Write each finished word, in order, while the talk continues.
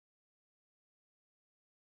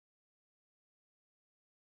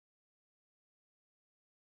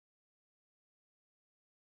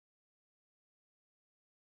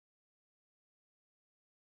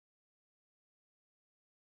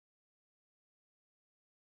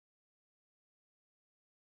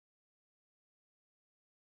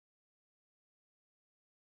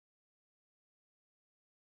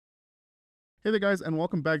Hey there, guys, and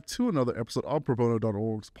welcome back to another episode of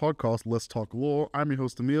ProBono.org's podcast, Let's Talk Law. I'm your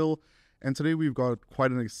host, Emil, and today we've got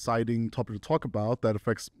quite an exciting topic to talk about that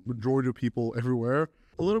affects majority of people everywhere.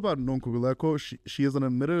 A little about Nonkululeko. She is an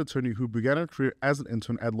admitted attorney who began her career as an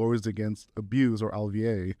intern at Lawyers Against Abuse, or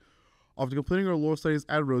LVA. After completing her law studies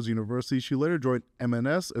at Rose University, she later joined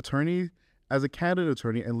MNS Attorney as a candidate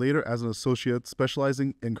attorney and later as an associate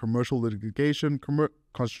specializing in commercial litigation,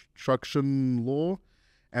 construction law,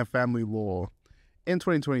 and family law. In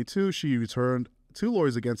 2022, she returned to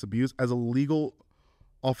Lawyers Against Abuse as a legal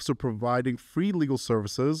officer providing free legal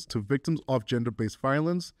services to victims of gender-based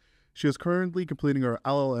violence. She is currently completing her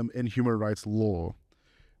LLM in human rights law.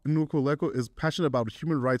 Nonkululeko is passionate about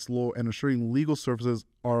human rights law and ensuring legal services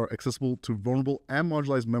are accessible to vulnerable and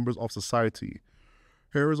marginalized members of society.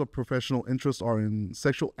 Her areas of professional interest are in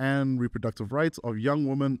sexual and reproductive rights of young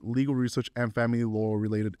women, legal research, and family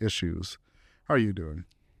law-related issues. How are you doing?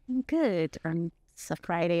 I'm good. It's a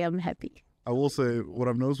Friday. I'm happy. I will say, what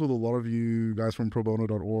I've noticed with a lot of you guys from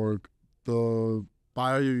ProBono.org, the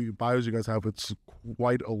bios you guys have, it's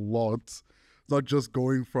quite a lot. It's not just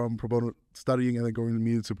going from ProBono studying and then going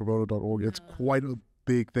immediately to ProBono.org. It's quite a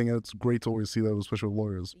big thing, and it's great to always see that, especially with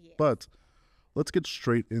lawyers. Yes. But let's get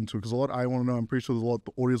straight into it, because a lot I want to know, I'm pretty sure there's a lot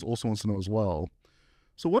the audience also wants to know as well.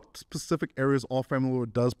 So what specific areas of family law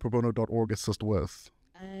does ProBono.org assist with?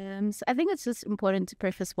 So I think it's just important to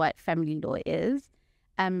preface what family law is.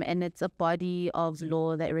 And it's a body of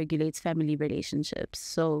law that regulates family relationships.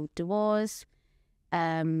 So divorce,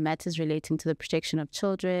 matters relating to the protection of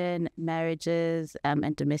children, marriages,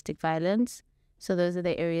 and domestic violence. So those are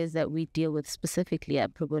the areas that we deal with specifically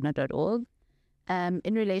at ProBono.org.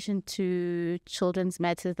 In relation to children's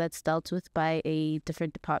matters, that's dealt with by a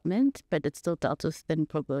different department, but it's still dealt with in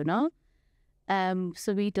Pro Bono.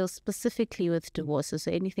 So we deal specifically with divorces.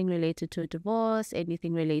 So anything related to a divorce,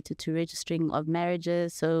 anything related to registering of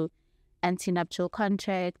marriages, so anti-nuptial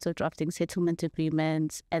contracts or drafting settlement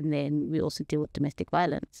agreements, and then we also deal with domestic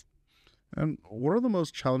violence. And what are the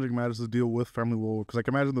most challenging matters to deal with family law? Because I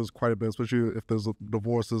can imagine there's quite a bit, especially if there's a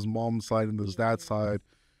divorce, there's mom's side and there's dad's side.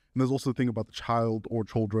 And there's also the thing about the child or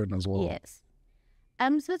children as well. Yes.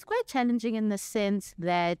 So it's quite challenging in the sense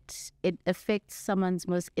that it affects someone's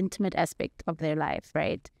most intimate aspect of their life,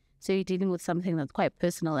 right? So you're dealing with something that's quite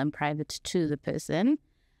personal and private to the person.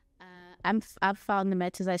 I've found the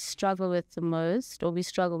matters I struggle with the most, or we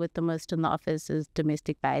struggle with the most in the office, is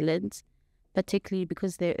domestic violence, particularly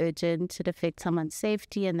because they're urgent. It affects someone's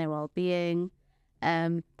safety and their well-being.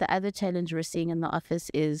 The other challenge we're seeing in the office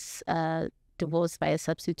is divorce by a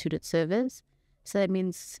substituted service. So that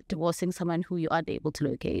means divorcing someone who you aren't able to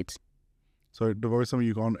locate. So divorce someone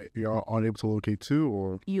you're unable to locate too,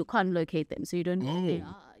 or? You can't locate them, so you don't know who they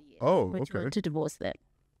are. Yes, Oh, but okay. you want to divorce them.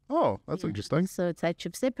 Oh, that's interesting. So it's like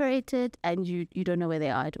you've separated and you don't know where they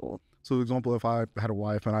are at all. So for example, if I had a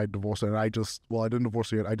wife and I divorced her and I didn't divorce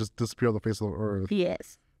her yet, I just disappear off the face of the earth.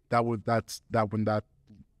 Yes.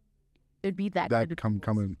 It'd be that come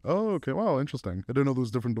in. Oh, okay. Wow, interesting. I didn't know there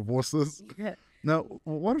was different divorces. Yeah. Now,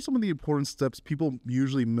 what are some of the important steps people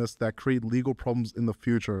usually miss that create legal problems in the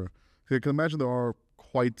future? I can imagine there are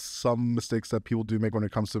quite some mistakes that people do make when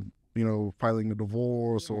it comes to, filing a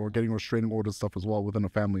divorce or getting restraining order stuff as well within a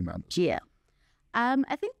family matter. Yeah.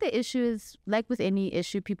 I think the issue is, like with any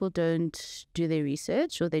issue, people don't do their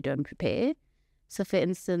research or they don't prepare. So for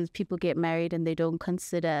instance, people get married and they don't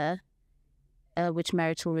consider which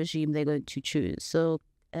marital regime they're going to choose. So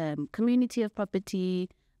community of property,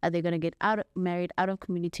 are they going to get married out of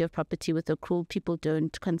community of property with accrual? People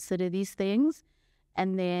don't consider these things.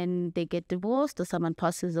 And then they get divorced or someone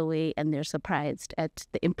passes away and they're surprised at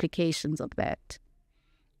the implications of that.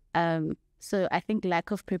 So I think lack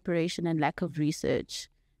of preparation and lack of research,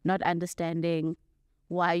 not understanding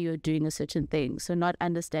why you're doing a certain thing. So not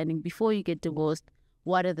understanding before you get divorced,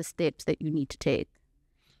 what are the steps that you need to take?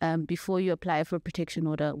 Before you apply for a protection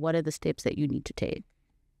order, what are the steps that you need to take?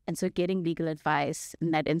 And so getting legal advice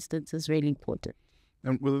in that instance is really important.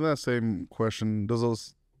 And within that same question,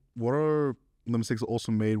 what are the mistakes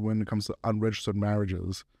also made when it comes to unregistered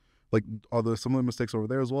marriages? Like, are there similar mistakes over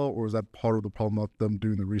there as well, or is that part of the problem of them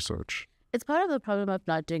doing the research? It's part of the problem of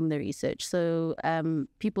not doing the research. So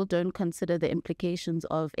people don't consider the implications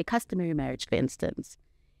of a customary marriage, for instance.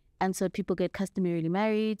 And so people get customarily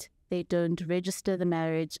married, they don't register the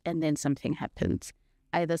marriage, and then something happens.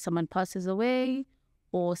 Either someone passes away,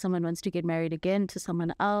 or someone wants to get married again to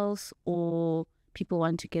someone else, or people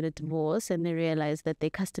want to get a divorce and they realize that their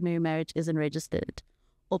customary marriage isn't registered.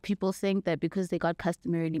 Or people think that because they got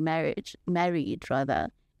customarily married,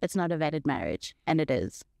 it's not a valid marriage, and it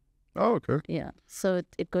is. Oh, okay. Yeah. So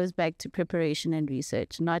it goes back to preparation and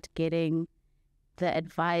research, not getting the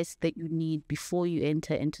advice that you need before you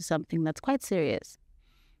enter into something that's quite serious.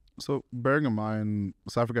 So bearing in mind,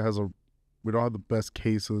 South Africa we don't have the best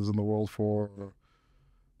cases in the world for,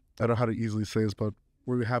 I don't know how to easily say this, but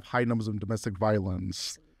where we have high numbers of domestic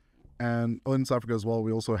violence. And in South Africa as well,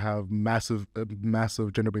 we also have massive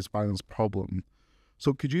gender-based violence problem.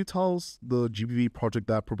 So could you tell us the GBV project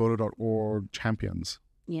that Probono.org champions?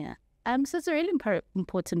 Yeah. So it's a really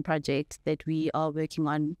important project that we are working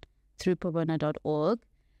on through Probono.org.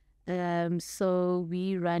 So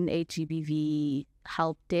we run a GBV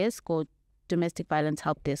help desk, or domestic violence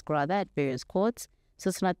help desk rather, at various courts. So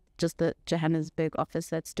it's not just the Johannesburg office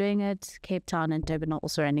that's doing it. Cape Town and Durban are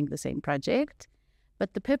also running the same project.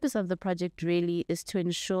 But the purpose of the project really is to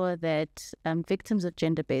ensure that victims of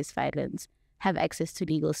gender-based violence have access to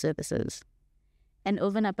legal services. And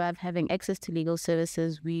over and above having access to legal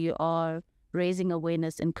services, we are raising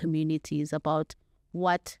awareness in communities about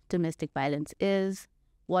what domestic violence is,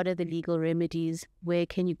 what are the legal remedies, where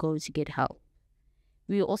can you go to get help.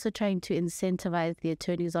 We are also trying to incentivize the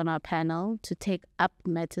attorneys on our panel to take up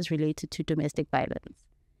matters related to domestic violence.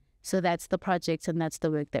 So that's the project and that's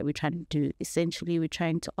the work that we're trying to do. Essentially, we're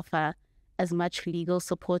trying to offer as much legal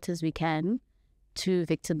support as we can to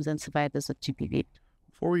victims and survivors of GBV.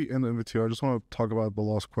 Before we end the interview, I just want to talk about the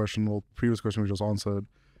last question, or previous question we just answered.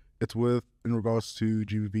 It's in regards to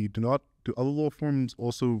GBV. Do other law firms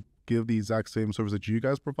also give the exact same service that you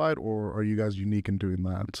guys provide, or are you guys unique in doing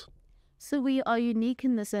that? So we are unique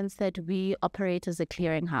in the sense that we operate as a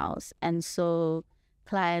clearinghouse. And so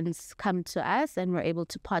clients come to us and we're able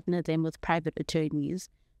to partner them with private attorneys,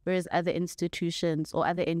 whereas other institutions, or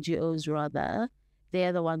other NGOs rather,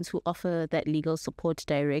 they're the ones who offer that legal support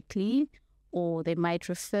directly, or they might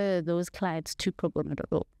refer those clients to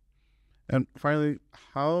Probono.org. And finally,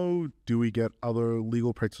 how do we get other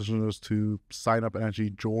legal practitioners to sign up and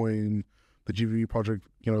actually join the GBV project,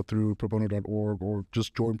 through Probono.org, or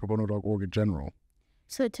just join Probono.org in general?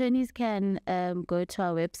 So attorneys can go to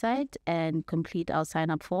our website and complete our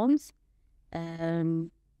sign-up forms,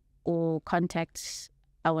 or contact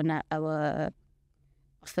our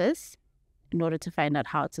office in order to find out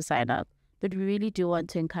how to sign up. But we really do want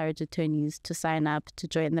to encourage attorneys to sign up, to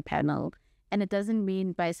join the panel. And it doesn't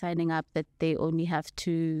mean by signing up that they only have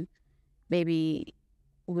to maybe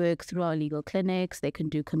work through our legal clinics. They can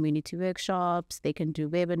do community workshops, they can do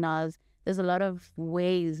webinars. There's a lot of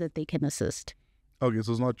ways that they can assist. Okay,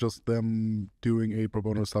 so it's not just them doing a pro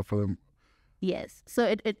bono stuff for them. Yes.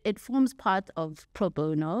 So it forms part of pro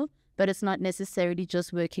bono, but it's not necessarily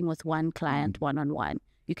just working with one client one-on-one.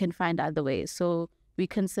 You can find other ways. So we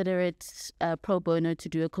consider it pro bono to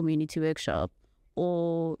do a community workshop,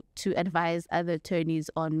 or to advise other attorneys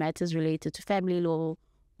on matters related to family law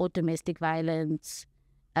or domestic violence,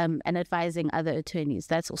 and advising other attorneys.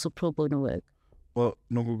 That's also pro bono work. Well,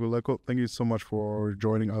 Nonkululeko, thank you so much for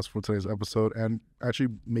joining us for today's episode and actually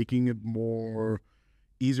making it more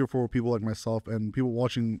easier for people like myself and people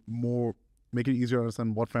watching more, make it easier to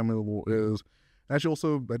understand what family law is. And actually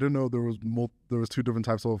also, I didn't know there was two different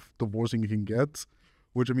types of divorcing you can get,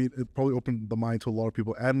 which, I mean, it probably opened the mind to a lot of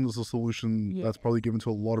people, and it's a solution that's probably given to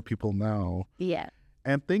a lot of people now. Yeah.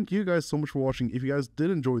 And thank you guys so much for watching. If you guys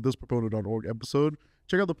did enjoy this Probono.org episode,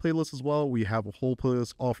 check out the playlist as well. We have a whole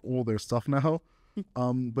playlist of all their stuff now.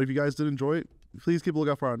 But if you guys did enjoy it, please keep a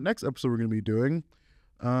lookout for our next episode we're going to be doing.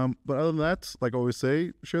 But other than that, like I always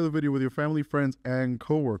say, share the video with your family, friends, and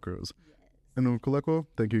co-workers. Yes. And Nonkululeko,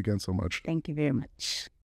 thank you again so much. Thank you very much.